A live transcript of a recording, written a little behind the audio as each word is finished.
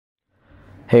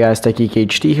Hey guys,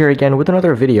 TekGeekHD here again with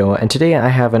another video, and today I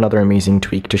have another amazing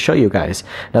tweak to show you guys.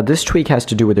 Now this tweak has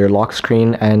to do with your lock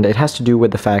screen, and it has to do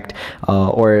with the fact,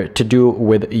 or to do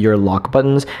with your lock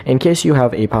buttons in case you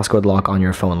have a passcode lock on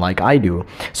your phone like I do.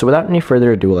 So without any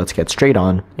further ado, let's get straight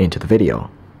on into the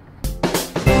video.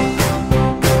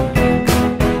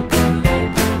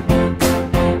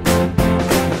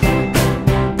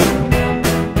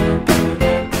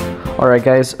 Alright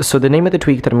guys, so the name of the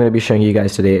tweak that I'm going to be showing you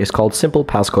guys today is called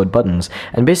SimplePasscodeButtons,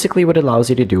 and basically what it allows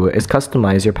you to do is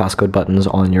customize your passcode buttons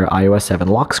on your iOS 7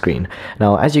 lock screen.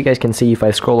 Now as you guys can see, if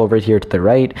I scroll over here to the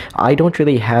right, I don't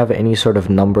really have any sort of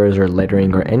numbers or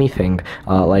lettering or anything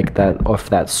like that of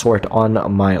that sort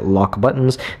on my lock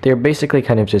buttons. They're basically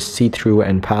kind of just see-through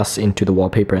and pass into the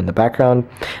wallpaper in the background.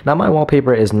 Now my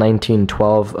wallpaper is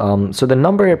 1912, so the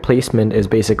number placement is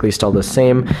basically still the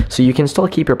same, so you can still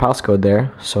keep your passcode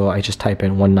there. So I just type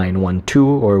in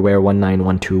 1912 or where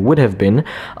 1912 would have been,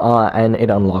 and it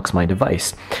unlocks my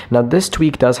device. Now this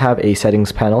tweak does have a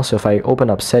settings panel, so if I open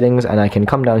up settings and I can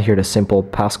come down here to simple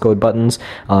passcode buttons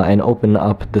and open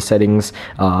up the settings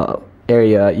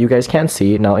area, you guys can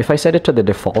see. Now if I set it to the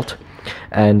default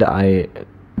and I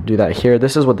do that here,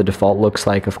 this is what the default looks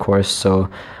like, of course. So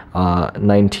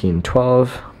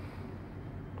 1912.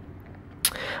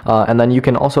 And then you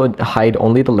can also hide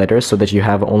only the letters so that you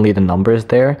have only the numbers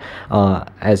there.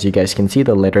 As you guys can see,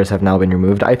 the letters have now been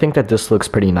removed. I think that this looks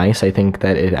pretty nice. I think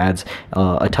that it adds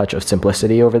a touch of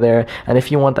simplicity over there. And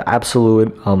if you want the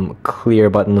absolute clear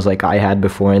buttons like I had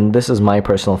before, and this is my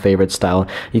personal favorite style,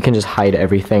 you can just hide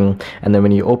everything. And then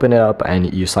when you open it up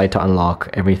and you slide to unlock,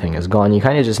 everything is gone. You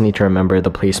kind of just need to remember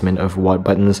the placement of what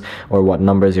buttons or what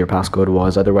numbers your passcode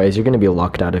was. Otherwise, you're going to be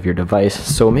locked out of your device.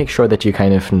 So make sure that you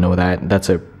kind of know that. That's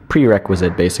a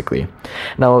prerequisite basically.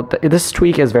 Now this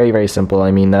tweak is very simple.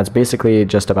 I mean, that's basically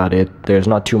just about it. There's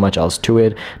not too much else to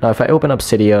it. Now if I open up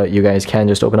Cydia, you guys can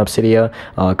just open up Cydia,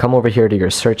 come over here to your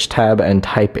search tab and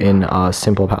type in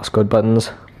simple passcode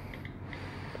buttons.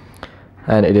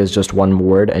 And it is just one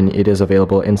word, and it is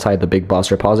available inside the Big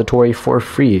Boss repository for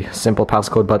free. Simple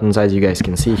passcode buttons, as you guys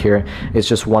can see here, it's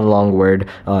just one long word.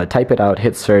 Type it out,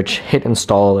 hit search, hit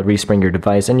install, respring your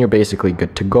device, and you're basically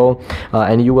good to go.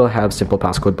 And you will have simple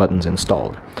passcode buttons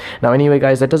installed. Now anyway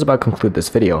guys, that does about conclude this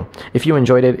video. If you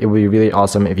enjoyed it, it would be really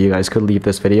awesome if you guys could leave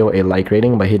this video a like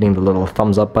rating by hitting the little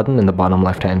thumbs up button in the bottom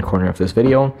left hand corner of this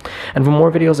video. And for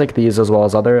more videos like these, as well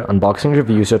as other unboxing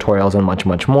reviews, tutorials, and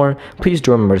much more, please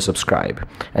do remember to subscribe.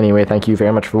 Anyway, thank you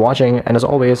very much for watching, and as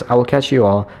always, I will catch you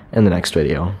all in the next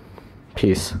video.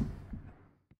 Peace.